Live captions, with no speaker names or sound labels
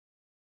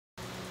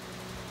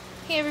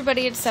Hey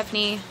everybody, it's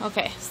Stephanie.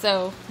 Okay,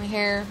 so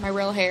my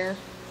real hair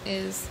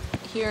is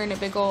here in a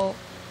big ol'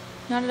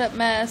 knotted up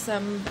mess.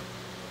 I'm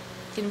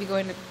gonna be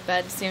going to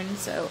bed soon,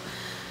 so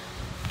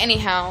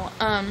anyhow,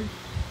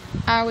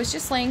 I was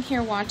just laying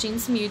here watching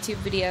some YouTube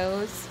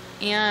videos,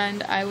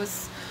 and I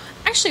was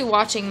actually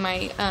watching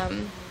my,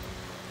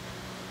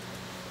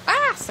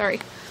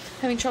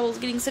 having trouble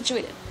getting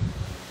situated.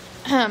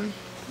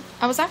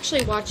 I was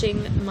actually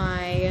watching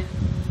my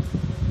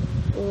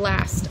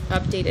last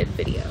updated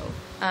video.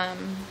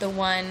 The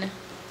one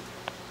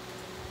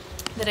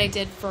that I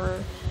did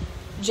for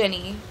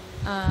Jenny,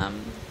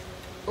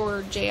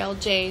 or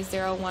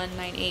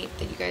JLJ0198,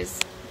 that you guys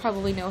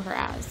probably know her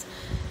as.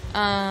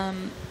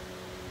 And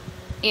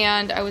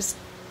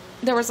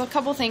there was a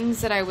couple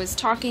things that I was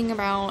talking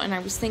about and I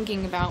was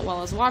thinking about while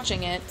I was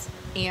watching it,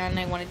 and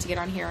I wanted to get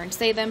on here and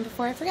say them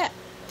before I forget.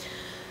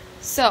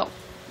 So,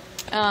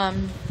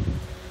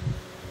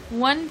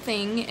 one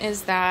thing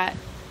is that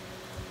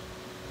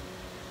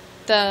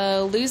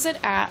the Lose It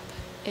app,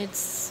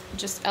 it's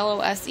just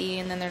LOSE,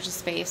 and then there's a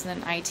space,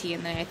 and then IT,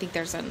 and then I think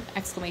there's an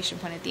exclamation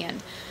point at the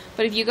end.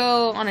 But if you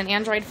go on an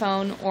Android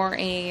phone or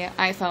a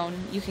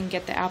iPhone, you can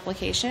get the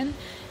application,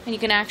 and you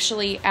can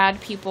actually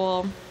add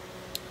people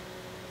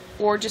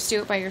or just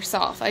do it by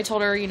yourself. I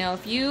told her,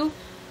 if you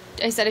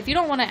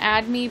don't want to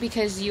add me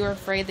because you're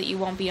afraid that you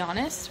won't be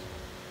honest,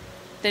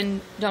 then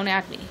don't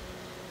add me.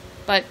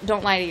 But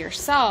don't lie to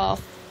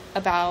yourself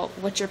about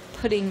what you're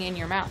putting in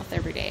your mouth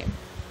every day.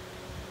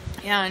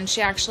 And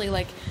she actually,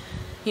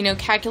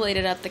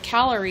 calculated up the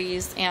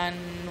calories, and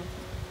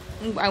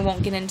I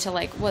won't get into,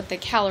 what the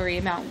calorie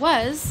amount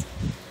was,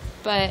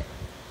 but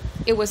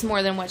it was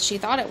more than what she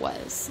thought it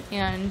was.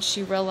 And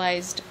she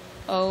realized,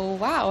 oh,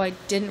 wow, I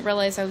didn't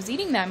realize I was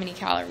eating that many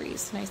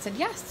calories. And I said,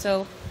 yes,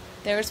 so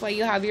there's why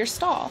you have your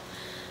stall.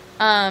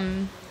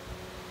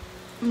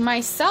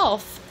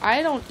 Myself,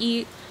 I don't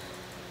eat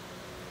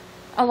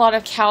a lot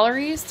of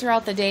calories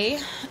throughout the day,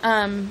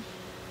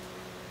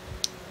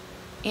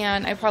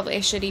 and I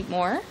should eat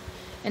more.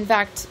 In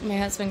fact, my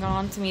husband got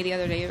on to me the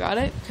other day about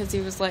it, because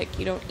he was like,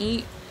 you don't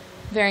eat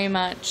very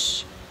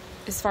much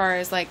as far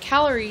as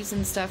calories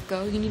and stuff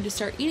go. You need to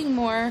start eating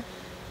more.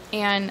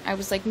 And I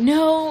was like,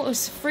 no, I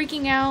was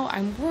freaking out.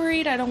 I'm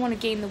worried. I don't want to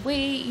gain the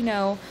weight.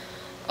 Oh,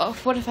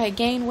 what if I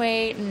gain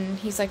weight? And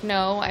he's like,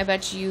 no, I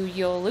bet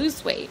you'll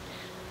lose weight.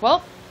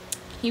 Well,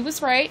 he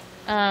was right,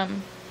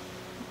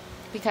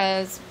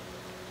 because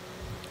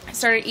I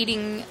started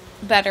eating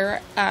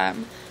better.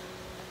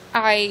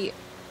 I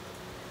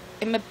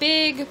am a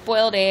big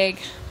boiled egg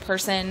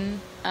person.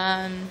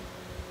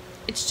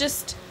 It's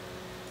just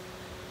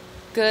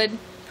good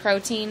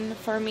protein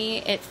for me.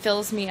 It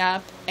fills me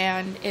up,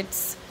 and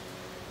it's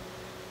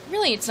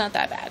not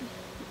that bad.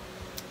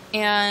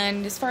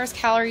 And as far as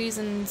calories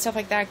and stuff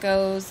like that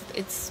goes,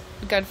 it's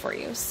good for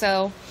you.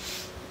 So,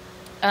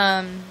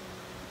 I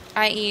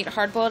eat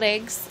hard-boiled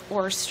eggs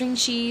or string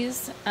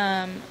cheese.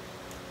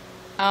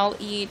 I'll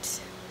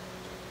eat...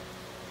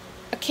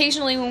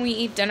 Occasionally when we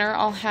eat dinner,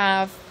 I'll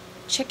have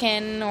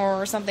chicken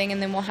or something,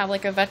 and then we'll have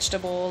a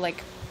vegetable,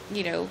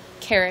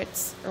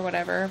 carrots or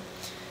whatever,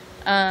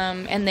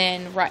 and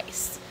then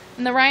rice.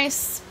 And the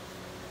rice,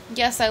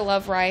 yes, I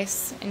love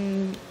rice,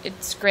 and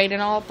it's great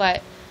and all,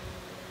 but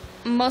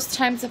most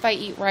times if I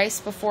eat rice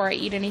before I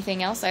eat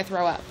anything else, I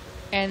throw up.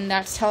 And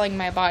that's telling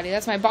my body,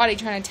 that's my body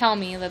trying to tell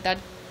me that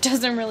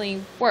doesn't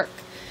really work.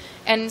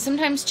 And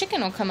sometimes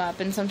chicken will come up,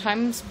 and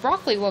sometimes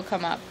broccoli will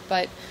come up,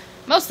 but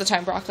most of the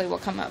time broccoli will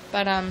come up.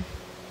 But I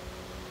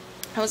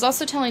was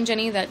also telling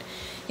Jenny that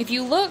if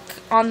you look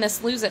on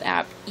this Lose It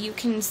app, you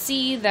can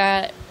see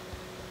that,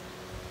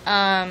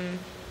 for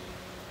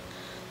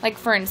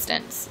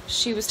instance,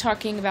 she was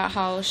talking about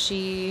how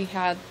she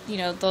had,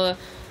 the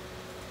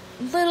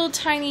little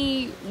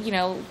tiny,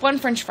 one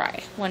French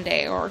fry one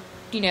day, or,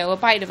 a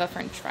bite of a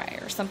French fry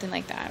or something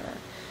like that, or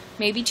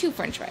maybe 2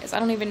 French fries. I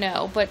don't even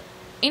know, but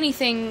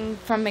anything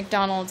from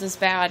McDonald's is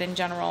bad in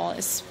general,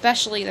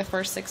 especially the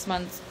first 6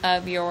 months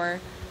of your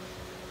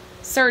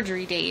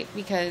surgery date,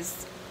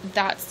 because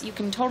you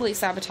can totally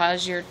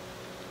sabotage your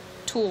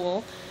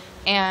tool,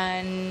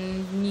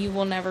 and you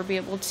will never be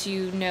able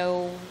to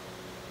know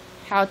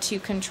how to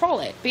control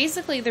it.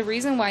 Basically, the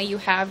reason why you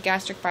have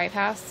gastric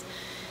bypass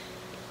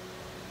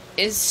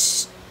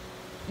is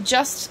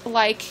just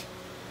like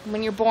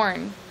when you're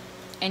born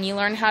and you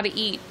learn how to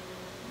eat,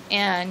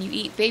 and you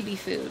eat baby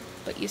food,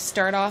 but you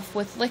start off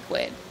with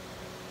liquid,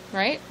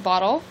 right?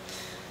 Bottle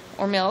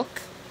or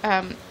milk.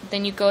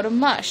 Then you go to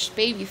mush,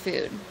 baby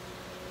food.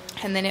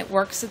 And then it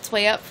works its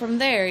way up from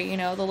there,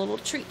 the little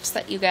treats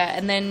that you get.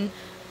 And then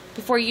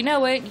before you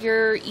know it,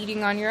 you're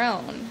eating on your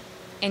own,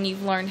 and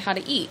you've learned how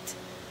to eat.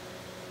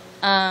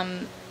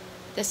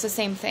 It's the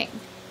same thing.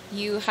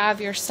 You have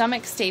your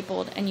stomach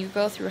stapled, and you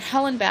go through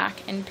hell and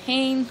back, and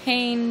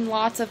pain,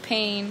 lots of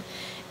pain,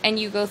 and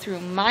you go through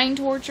mind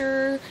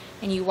torture,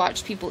 and you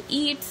watch people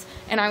eat.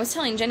 And I was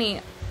telling Jenny,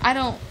 I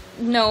don't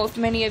know if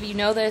many of you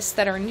know this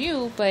that are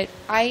new, but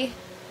I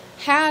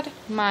had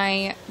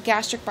my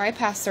gastric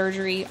bypass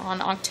surgery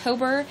on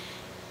October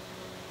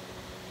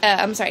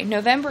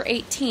November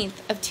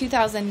 18th of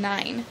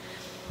 2009.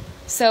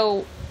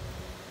 So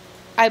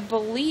I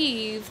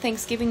believe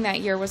Thanksgiving that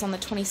year was on the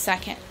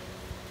 22nd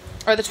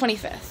or the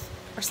 25th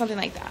or something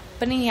like that.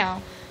 But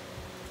anyhow,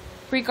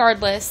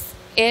 regardless,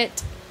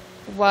 it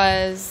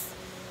was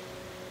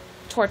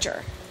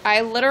torture.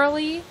 I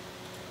literally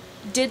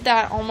did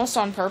that almost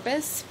on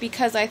purpose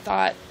because I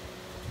thought,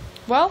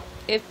 well,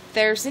 if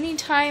there's any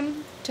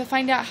time to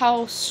find out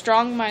how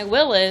strong my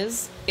will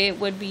is, it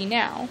would be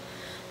now.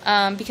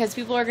 Because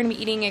people are going to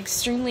be eating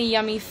extremely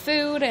yummy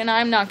food and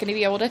I'm not going to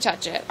be able to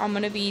touch it. I'm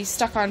going to be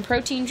stuck on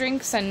protein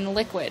drinks and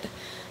liquid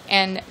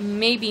and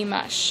maybe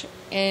mush.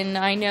 And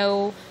I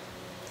know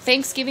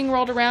Thanksgiving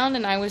rolled around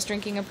and I was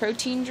drinking a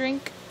protein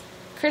drink.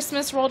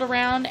 Christmas rolled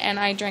around and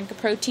I drank a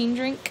protein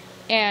drink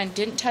and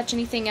didn't touch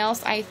anything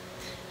else. I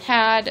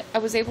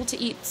was able to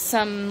eat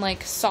some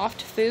like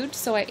soft food,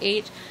 so I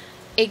ate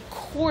a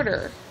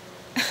quarter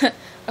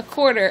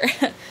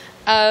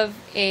of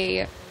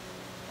a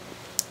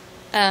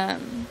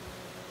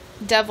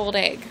deviled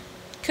egg.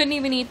 Couldn't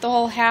even eat the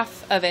whole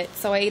half of it,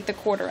 so I ate the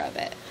quarter of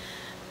it.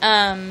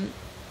 And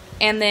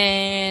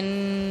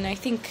then I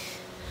think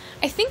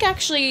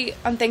actually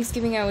on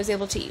Thanksgiving I was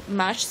able to eat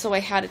mush, so I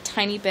had a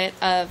tiny bit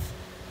of,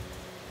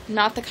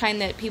 not the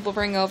kind that people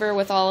bring over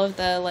with all of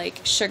the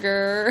like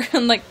sugar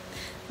and like,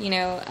 you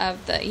know,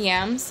 of the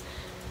yams,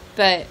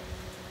 but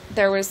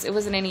it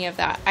wasn't any of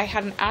that. I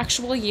had an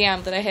actual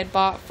yam that I had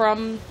bought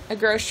from a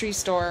grocery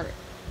store,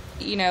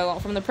 you know,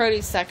 from the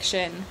produce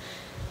section,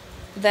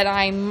 that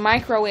I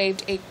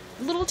microwaved a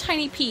little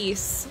tiny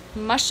piece,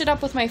 mushed it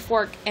up with my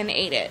fork, and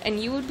ate it. And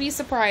you would be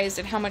surprised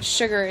at how much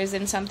sugar is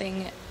in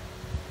something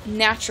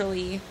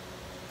naturally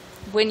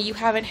when you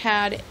haven't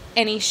had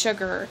any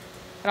sugar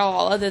at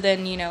all other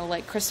than, you know,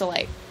 like Crystal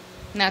Light.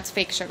 And that's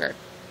fake sugar.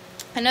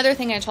 Another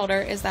thing I told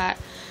her is that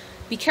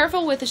be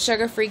careful with the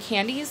sugar-free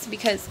candies,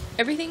 because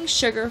everything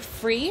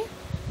sugar-free,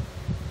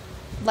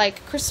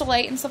 like Crystal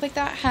Light and stuff like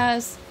that,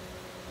 has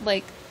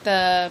like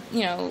the,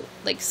 you know,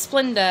 like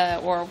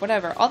Splenda or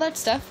whatever, all that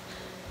stuff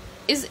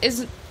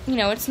is, you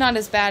know, it's not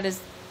as bad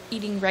as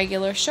eating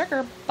regular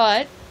sugar,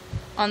 but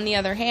on the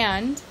other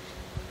hand,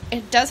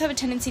 it does have a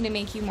tendency to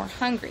make you more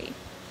hungry.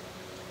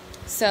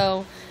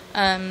 So,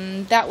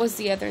 that was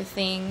the other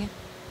thing.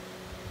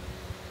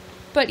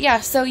 But yeah,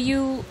 so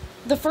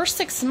the first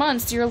 6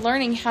 months, you're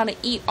learning how to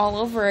eat all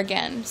over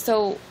again.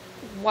 So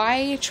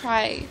why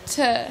try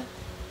to,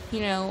 you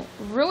know,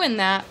 ruin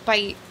that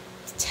by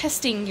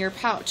testing your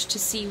pouch to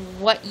see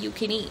what you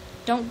can eat?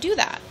 Don't do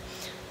that.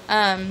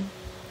 And,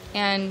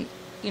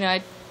 you know,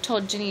 I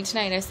told Jenny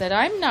tonight, I said,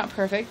 I'm not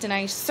perfect, and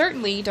I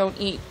certainly don't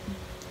eat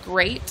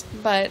great,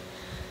 but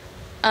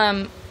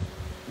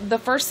the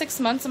first 6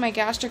 months of my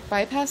gastric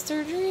bypass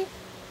surgery,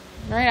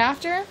 right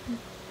after,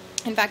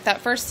 in fact,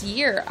 that first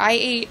year, I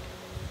ate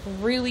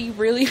really,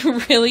 really,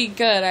 really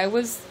good. I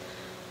was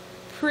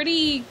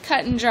pretty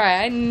cut and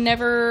dry. I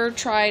never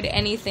tried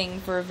anything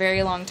for a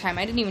very long time.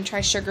 I didn't even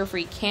try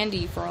sugar-free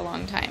candy for a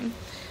long time.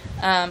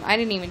 I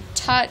didn't even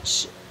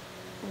touch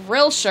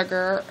real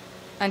sugar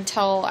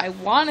until, I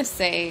want to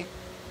say,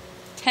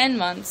 10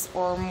 months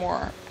or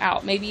more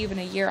out, maybe even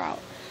a year out.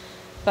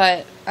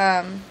 But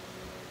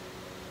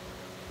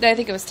I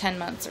think it was 10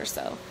 months or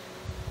so.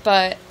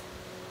 But,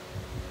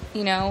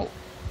 you know,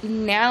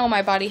 now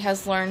my body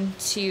has learned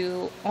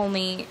to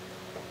only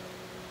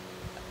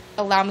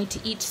allow me to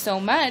eat so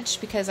much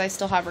because I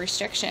still have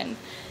restriction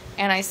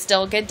and I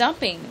still get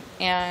dumping,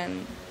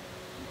 and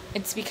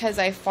it's because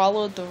I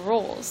followed the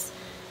rules.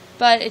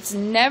 But it's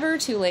never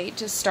too late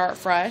to start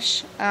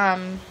fresh.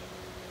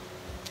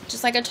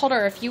 Just like I told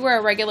her, if you were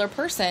a regular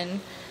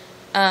person,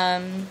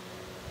 you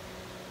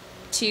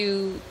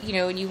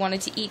know, and you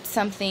wanted to eat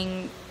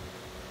something,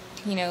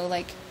 you know,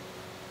 like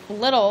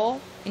little,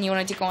 and you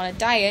wanted to go on a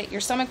diet,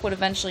 your stomach would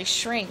eventually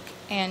shrink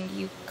and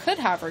you could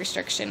have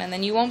restriction, and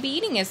then you won't be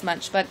eating as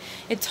much. But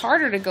it's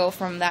harder to go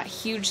from that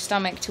huge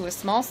stomach to a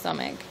small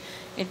stomach.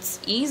 It's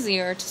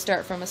easier to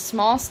start from a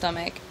small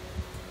stomach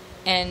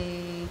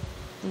and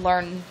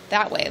learn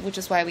that way, which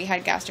is why we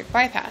had gastric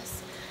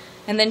bypass.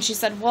 And then she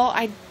said, well,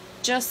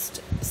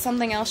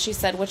 something else she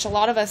said, which a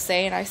lot of us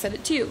say, and I said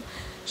it too.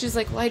 She's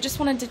like, well, I just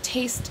wanted to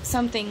taste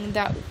something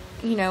that,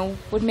 you know,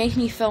 would make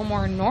me feel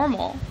more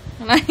normal.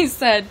 And I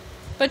said,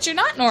 but you're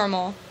not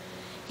normal.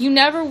 You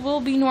never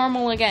will be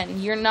normal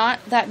again. You're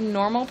not that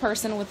normal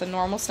person with a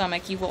normal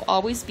stomach. You will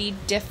always be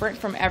different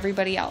from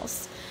everybody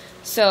else.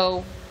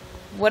 So,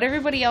 what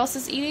everybody else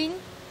is eating,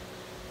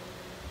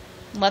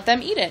 let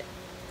them eat it.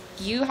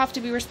 You have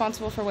to be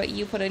responsible for what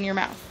you put in your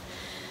mouth.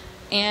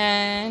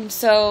 And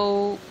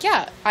so,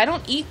 yeah, I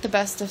don't eat the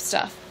best of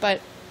stuff, but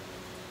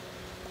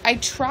I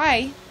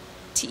try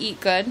to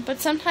eat good, but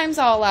sometimes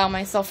I'll allow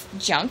myself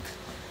junk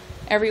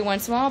every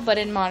once in a while, but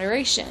in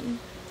moderation.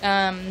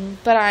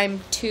 But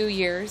I'm 2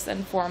 years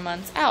and 4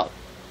 months out.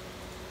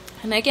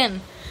 And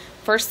again,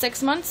 first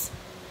 6 months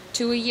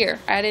to a year,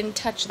 I didn't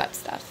touch that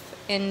stuff.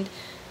 And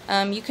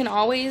you can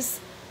always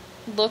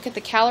look at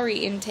the calorie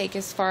intake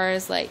as far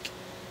as like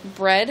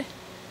bread,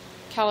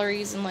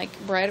 calories in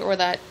like bread, or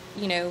that,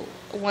 you know,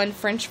 one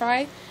French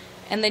fry,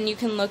 and then you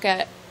can look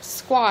at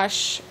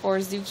squash or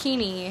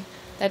zucchini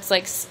that's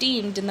like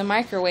steamed in the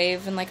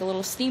microwave in like a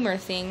little steamer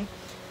thing,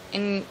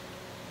 and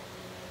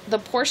the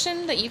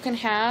portion that you can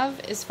have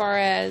as far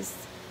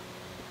as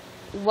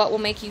what will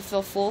make you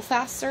feel full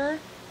faster,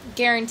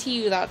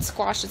 guarantee you that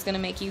squash is going to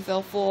make you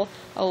feel full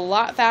a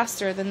lot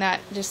faster than that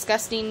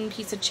disgusting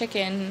piece of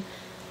chicken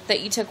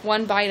that you took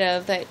one bite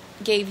of that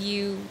gave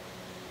you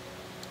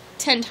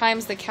 10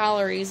 times the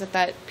calories that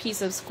that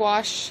piece of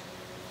squash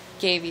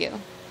gave you.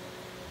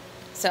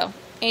 So,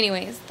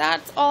 anyways,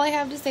 that's all I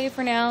have to say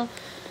for now.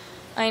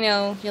 I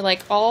know, you're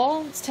like,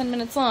 it's 10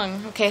 minutes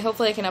long. Okay,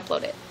 hopefully I can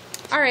upload it.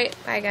 Alright,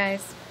 bye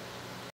guys.